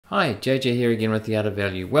Hi, JJ here again with The Art of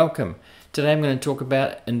Value. Welcome. Today I'm going to talk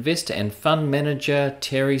about investor and fund manager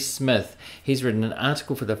Terry Smith. He's written an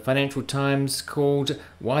article for the Financial Times called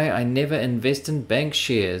Why I Never Invest in Bank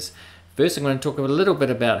Shares. First, I'm going to talk a little bit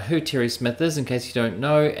about who Terry Smith is in case you don't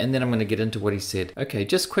know, and then I'm going to get into what he said. Okay,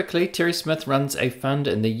 just quickly, Terry Smith runs a fund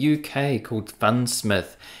in the UK called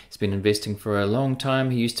Fundsmith. He's been investing for a long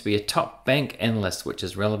time. He used to be a top bank analyst, which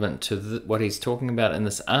is relevant to what he's talking about in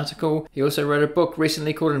this article. He also wrote a book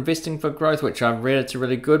recently called Investing for Growth, which I've read. It's a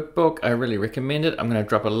really good book. I really recommend it. I'm going to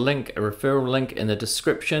drop a link, a referral link in the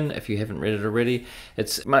description if you haven't read it already.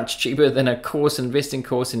 It's much cheaper than a investing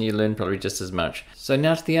course, and you learn probably just as much. So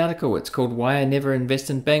now to the article. It's called Why I Never Invest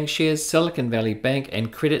in Bank Shares, Silicon Valley Bank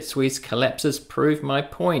and Credit Suisse Collapses Prove My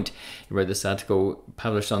Point. He wrote this article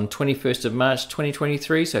published on 21st of March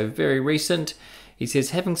 2023, so very recent. He says,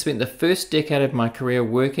 having spent the first decade of my career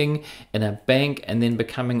working in a bank and then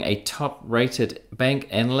becoming a top-rated bank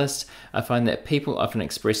analyst, I find that people often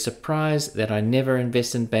express surprise that I never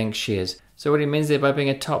invest in bank shares. So what he means there by being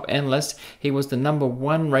a top analyst, he was the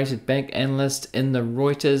 #1 rated bank analyst in the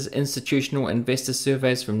Reuters Institutional Investor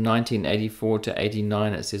Surveys from 1984 to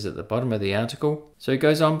 89, it says at the bottom of the article. So he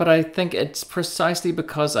goes on, but I think it's precisely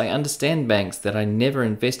because I understand banks that I never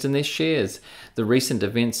invest in their shares. The recent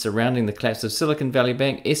events surrounding the collapse of Silicon Valley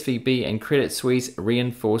Bank, SVB and Credit Suisse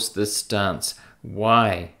reinforce this stance.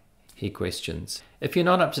 Why? He questions. If you're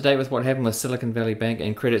not up to date with what happened with Silicon Valley Bank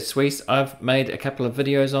and Credit Suisse, I've made a couple of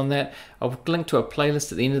videos on that. I'll link to a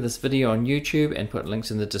playlist at the end of this video on YouTube and put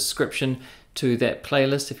links in the description to that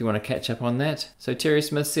playlist if you want to catch up on that. So Terry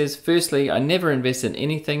Smith says, firstly, I never invest in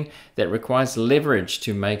anything that requires leverage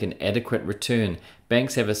to make an adequate return.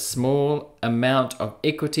 Banks have a small amount of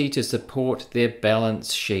equity to support their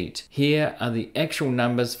balance sheet. Here are the actual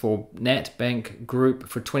numbers for NatBank Group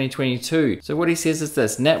for 2022. So what he says is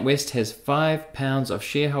this: NatWest has £5 of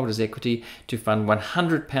shareholders' equity to fund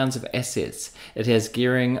 £100 of assets. It has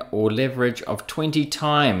gearing or leverage of 20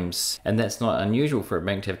 times. And that's not unusual for a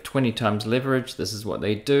bank to have 20 times leverage. This is what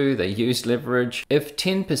they do. They use leverage. If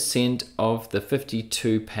 10% of the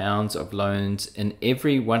 £52 of loans in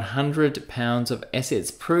every £100 of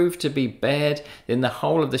assets prove to be bad, then the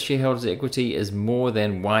whole of the shareholders' equity is more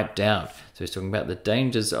than wiped out. So he's talking about the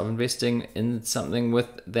dangers of investing in something with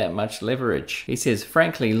that much leverage. He says,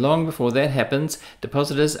 frankly, long before that happens,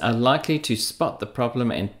 depositors are likely to spot the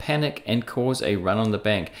problem and panic and cause a run on the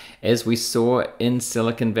bank, as we saw in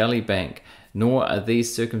Silicon Valley Bank. Nor are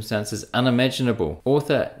these circumstances unimaginable.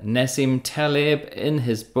 Author Nassim Taleb, in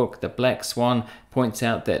his book The Black Swan, points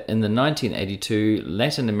out that in the 1982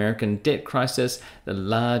 Latin American debt crisis, the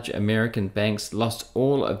large American banks lost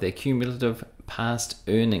all of their cumulative past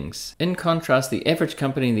earnings. In contrast, the average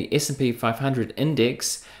company in the S&P 500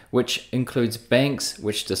 index, which includes banks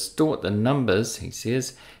which distort the numbers, he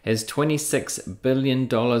says, has $26 billion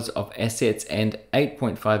of assets and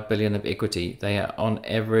 $8.5 billion of equity. They are on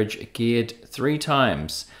average geared 3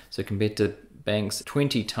 times. So compared to banks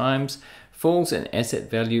 20 times, falls in asset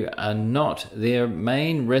value are not their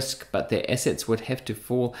main risk, but their assets would have to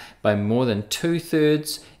fall by more than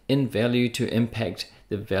 2/3 in value to impact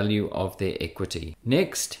the value of their equity.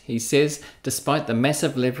 Next, he says, despite the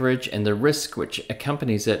massive leverage and the risk which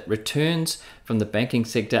accompanies it, returns from the banking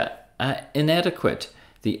sector are inadequate.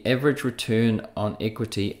 The average return on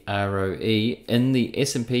equity ROE in the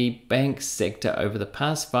S&P bank sector over the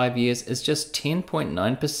past 5 years is just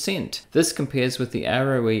 10.9%. This compares with the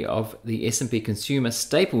ROE of the S&P consumer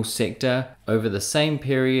staples sector over the same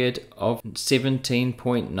period of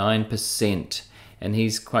 17.9%. And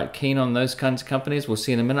he's quite keen on those kinds of companies. We'll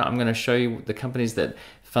see in a minute. I'm going to show you the companies that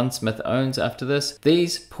Fundsmith owns after this.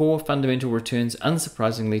 These poor fundamental returns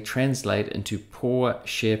unsurprisingly translate into poor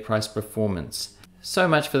share price performance. So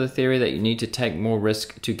much for the theory that you need to take more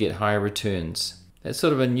risk to get higher returns. That's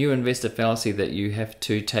sort of a new investor fallacy that you have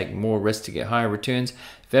to take more risk to get higher returns.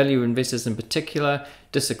 Value investors in particular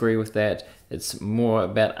disagree with that. It's more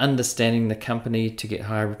about understanding the company to get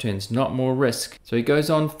higher returns, not more risk. So he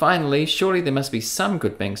goes on, finally, surely there must be some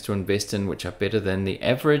good banks to invest in which are better than the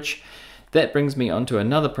average. That brings me on to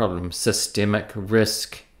another problem, systemic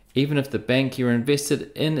risk. Even if the bank you're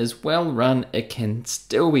invested in is well run, it can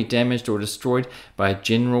still be damaged or destroyed by a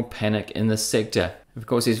general panic in the sector. Of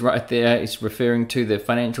course, he's right there. He's referring to the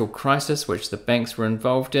financial crisis which the banks were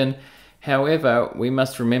involved in. However, we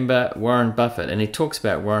must remember Warren Buffett, and he talks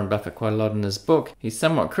about Warren Buffett quite a lot in his book. He's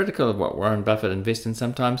somewhat critical of what Warren Buffett invests in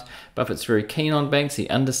sometimes. Buffett's very keen on banks. He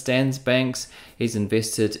understands banks. He's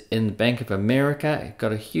invested in Bank of America. He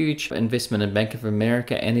got a huge investment in Bank of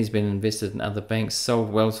America, and he's been invested in other banks.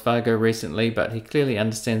 Sold Wells Fargo recently, but he clearly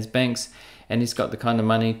understands banks, and he's got the kind of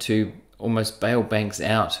money to almost bail banks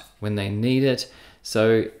out when they need it.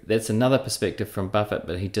 So that's another perspective from Buffett,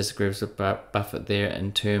 but he disagrees with Buffett there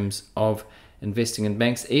in terms of investing in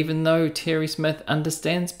banks, even though Terry Smith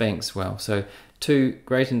understands banks well. So two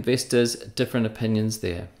great investors, different opinions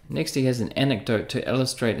there. Next, he has an anecdote to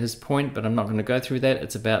illustrate his point, but I'm not going to go through that.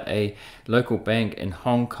 It's about a local bank in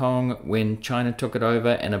Hong Kong when China took it over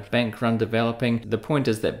and a bank run developing. The point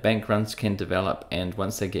is that bank runs can develop, and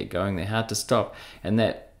once they get going, they're hard to stop, and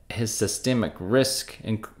that has systemic risk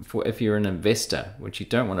for if you're an investor, which you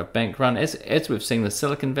don't want a bank run. As we've seen the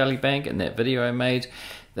Silicon Valley Bank in that video I made,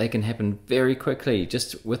 they can happen very quickly.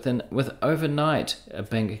 Just with overnight, a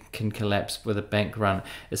bank can collapse with a bank run,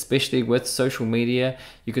 especially with social media.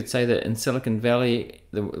 You could say that in Silicon Valley,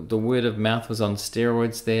 the word of mouth was on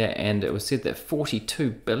steroids there, and it was said that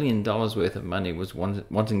 $42 billion worth of money was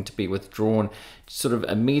wanting to be withdrawn sort of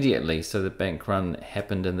immediately. So the bank run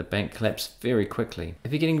happened and the bank collapsed very quickly.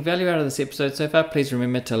 If you're getting value out of this episode so far, please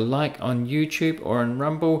remember to like on YouTube or on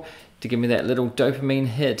Rumble to give me that little dopamine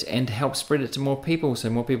hit and help spread it to more people so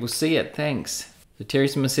more people see it. Thanks. So Terry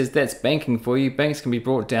Smith says that's banking for you. Banks can be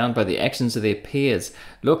brought down by the actions of their peers.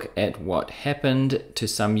 Look at what happened to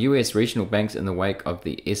some US regional banks in the wake of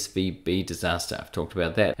the SVB disaster. I've talked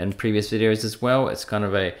about that in previous videos as well. It's kind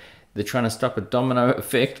of they're trying to stop a domino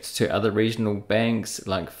effect to other regional banks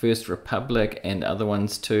like First Republic and other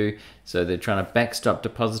ones too. So they're trying to backstop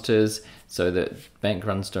depositors so that bank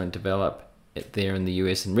runs don't develop there in the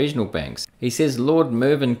US and regional banks. He says Lord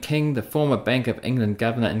Mervyn King, the former Bank of England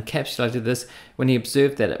governor, encapsulated this when he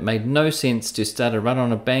observed that it made no sense to start a run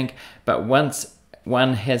on a bank, but once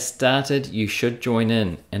one has started, you should join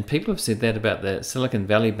in. And people have said that about the Silicon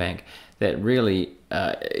Valley Bank, that really,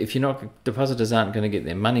 if you're not, depositors aren't going to get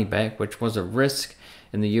their money back, which was a risk.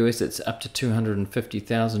 In the US, it's up to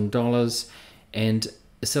 $250,000, and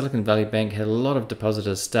Silicon Valley Bank had a lot of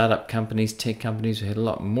depositors, startup companies, tech companies who had a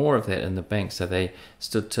lot more of that in the bank, so they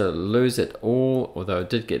stood to lose it all, although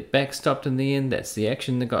it did get backstopped in the end. That's the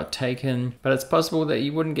action that got taken, but it's possible that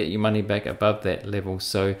you wouldn't get your money back above that level.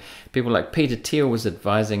 So people like Peter Thiel was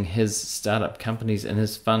advising his startup companies in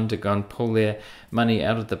his fund to go and pull their money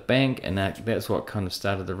out of the bank, and that's what kind of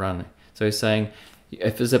started the run. So he's saying,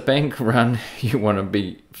 if there's a bank run, you want to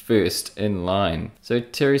be first in line. So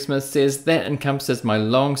Terry Smith says that encompasses my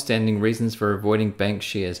long-standing reasons for avoiding bank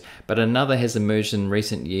shares, but another has emerged in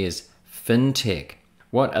recent years: fintech.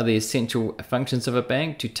 What are the essential functions of a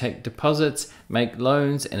bank? To take deposits, make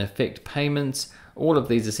loans, and effect payments. All of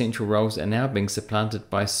these essential roles are now being supplanted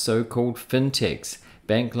by so-called fintechs.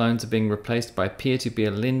 Bank loans are being replaced by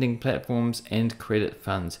peer-to-peer lending platforms and credit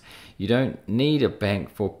funds. You don't need a bank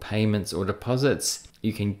for payments or deposits.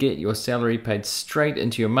 You can get your salary paid straight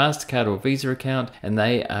into your MasterCard or Visa account, and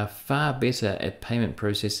they are far better at payment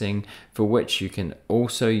processing, for which you can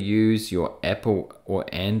also use your Apple or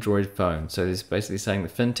Android phone. So this is basically saying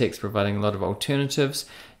that fintech's providing a lot of alternatives,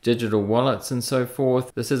 digital wallets and so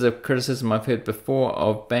forth. This is a criticism I've heard before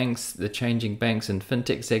of banks, the changing banks and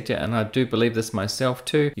fintech sector, and I do believe this myself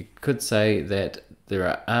too. You could say that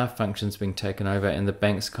there are functions being taken over and the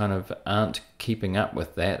banks kind of aren't keeping up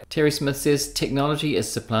with that. Terry Smith says technology is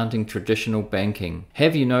supplanting traditional banking.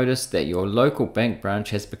 Have you noticed that your local bank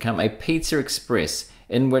branch has become a pizza express,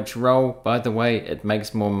 in which role, by the way, it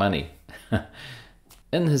makes more money?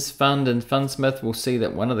 In his fund, and Fundsmith, we'll see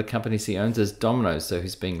that one of the companies he owns is Domino's, so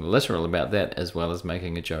he's being literal about that as well as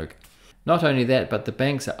making a joke. Not only that, but the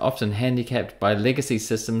banks are often handicapped by legacy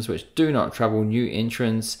systems which do not trouble new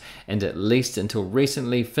entrants, and at least until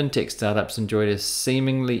recently, fintech startups enjoyed a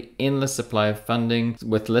seemingly endless supply of funding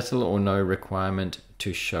with little or no requirement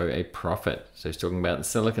to show a profit. So he's talking about the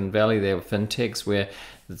Silicon Valley. There were fintechs where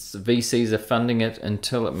the VCs are funding it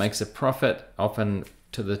until it makes a profit, often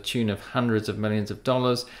to the tune of hundreds of millions of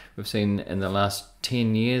dollars. We've seen in the last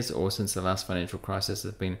 10 years or since the last financial crisis,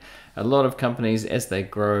 there's been a lot of companies as they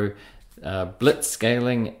grow, blitz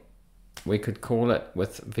scaling, we could call it,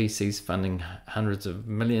 with VCs funding hundreds of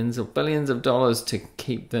millions or billions of dollars to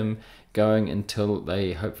keep them going until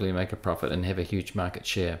they hopefully make a profit and have a huge market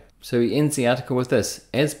share. So he ends the article with this: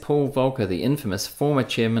 as Paul Volcker, the infamous former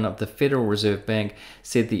chairman of the Federal Reserve Bank,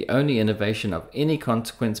 said, the only innovation of any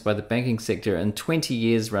consequence by the banking sector in 20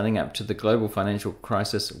 years running up to the global financial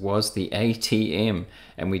crisis was the ATM,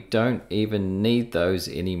 and we don't even need those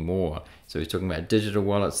anymore. So he's talking about digital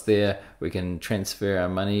wallets there. We can transfer our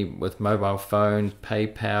money with mobile phone,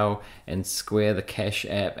 PayPal, and Square, the Cash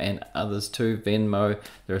app, and others too, Venmo.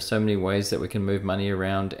 There are so many ways that we can move money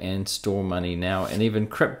around and store money now, and even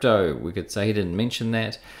crypto. We could say he didn't mention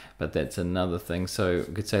that, but that's another thing. So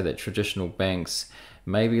we could say that traditional banks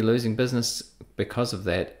maybe losing business because of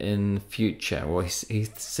that in future. Well, he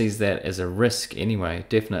sees that as a risk anyway,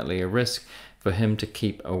 definitely a risk for him to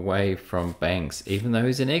keep away from banks, even though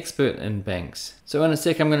he's an expert in banks. So in a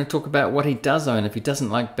sec, I'm going to talk about what he does own. If he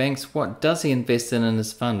doesn't like banks, what does he invest in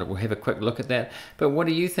his fund? We'll have a quick look at that. But what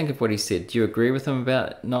do you think of what he said? Do you agree with him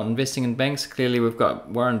about not investing in banks? Clearly, we've got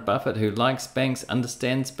Warren Buffett, who likes banks,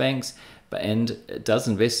 understands banks, and does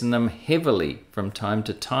invest in them heavily from time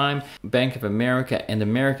to time. Bank of America and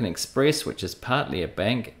American Express, which is partly a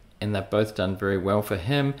bank, and they've both done very well for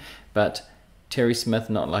him. But Terry Smith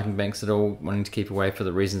not liking banks at all, wanting to keep away for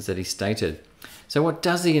the reasons that he stated. So what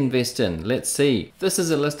does he invest in? Let's see. This is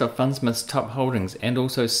a list of Fundsmith's top holdings, and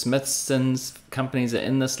also Smithson's companies are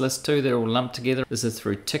in this list too. They're all lumped together. This is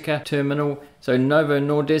through Ticker Terminal. So Novo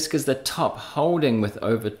Nordisk is the top holding with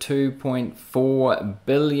over 2.4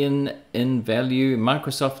 billion in value.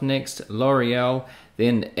 Microsoft next, L'Oreal,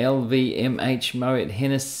 then LVMH, Moet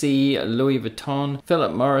Hennessy, Louis Vuitton,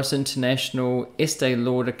 Philip Morris International, Estee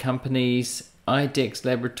Lauder Companies, IDEX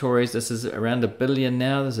Laboratories. This is around $1 billion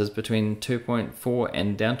now. This is between 2.4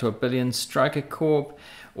 and down to $1 billion. Stryker Corp,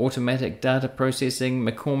 Automatic Data Processing,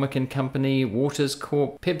 McCormick and Company, Waters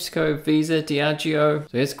Corp, PepsiCo, Visa, Diageo. So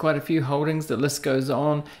there's quite a few holdings. The list goes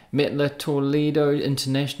on. Mettler Toledo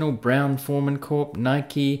International, Brown Forman Corp,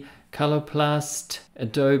 Nike, Coloplast,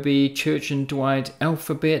 Adobe, Church & Dwight,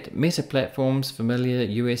 Alphabet, Meta Platforms, familiar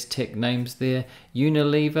US tech names there,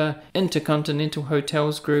 Unilever, Intercontinental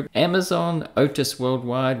Hotels Group, Amazon, Otis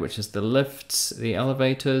Worldwide, which is the lifts, the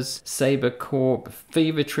elevators, Sabre Corp,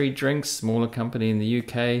 Fever Tree Drinks, smaller company in the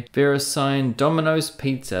UK, VeriSign, Domino's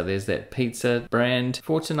Pizza, there's that pizza brand,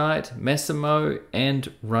 Fortnite, Massimo,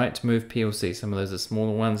 and Rightmove PLC. Some of those are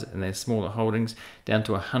smaller ones and they're smaller holdings, down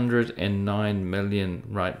to 109 million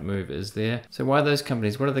Rightmove is there. So why those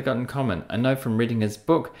companies? What have they got in common? I know from reading his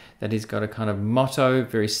book that he's got a kind of motto,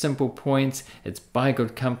 very simple points. It's buy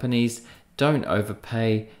good companies, don't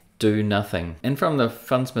overpay, do nothing. And from the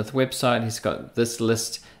Fundsmith website, he's got this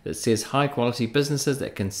list that says high quality businesses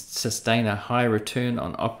that can sustain a high return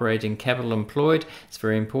on operating capital employed. It's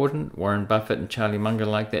very important. Warren Buffett and Charlie Munger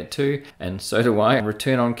like that too, and so do I.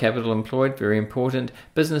 Return on capital employed, very important.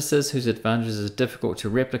 Businesses whose advantages are difficult to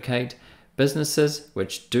replicate. Businesses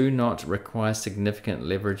which do not require significant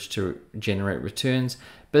leverage to generate returns.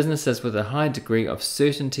 Businesses with a high degree of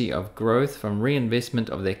certainty of growth from reinvestment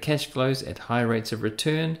of their cash flows at high rates of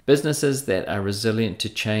return. Businesses that are resilient to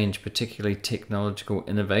change, particularly technological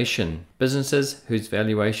innovation. Businesses whose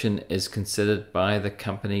valuation is considered by the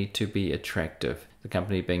company to be attractive. The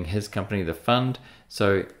company being his company, the fund.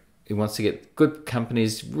 So he wants to get good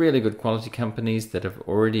companies, really good quality companies that have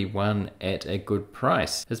already won at a good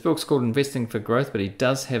price. His book's called Investing for Growth, but he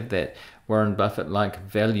does have that Warren Buffett-like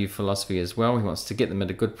value philosophy as well. He wants to get them at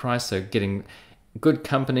a good price, so getting good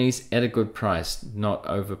companies at a good price, not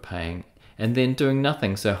overpaying, and then doing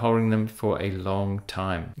nothing, so holding them for a long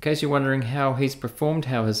time. In case you're wondering how he's performed,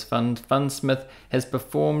 how his fund, Fundsmith, has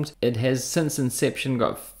performed, it has since inception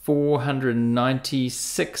got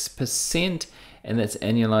 496%, and that's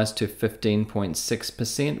annualized to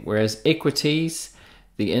 15.6%, whereas equities,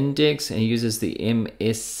 the index, and he uses the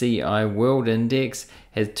MSCI World Index,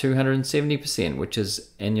 has 270%, which is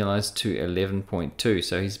annualized to 11.2.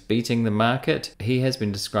 So he's beating the market. He has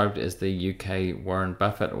been described as the UK Warren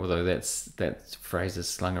Buffett, although that phrase is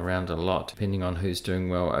slung around a lot, depending on who's doing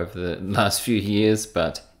well over the last few years,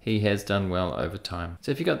 but he has done well over time.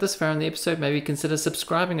 So if you got this far in the episode, maybe consider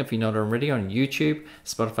subscribing if you're not already on YouTube,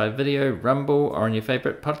 Spotify Video, Rumble, or on your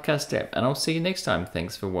favorite podcast app. And I'll see you next time.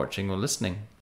 Thanks for watching or listening.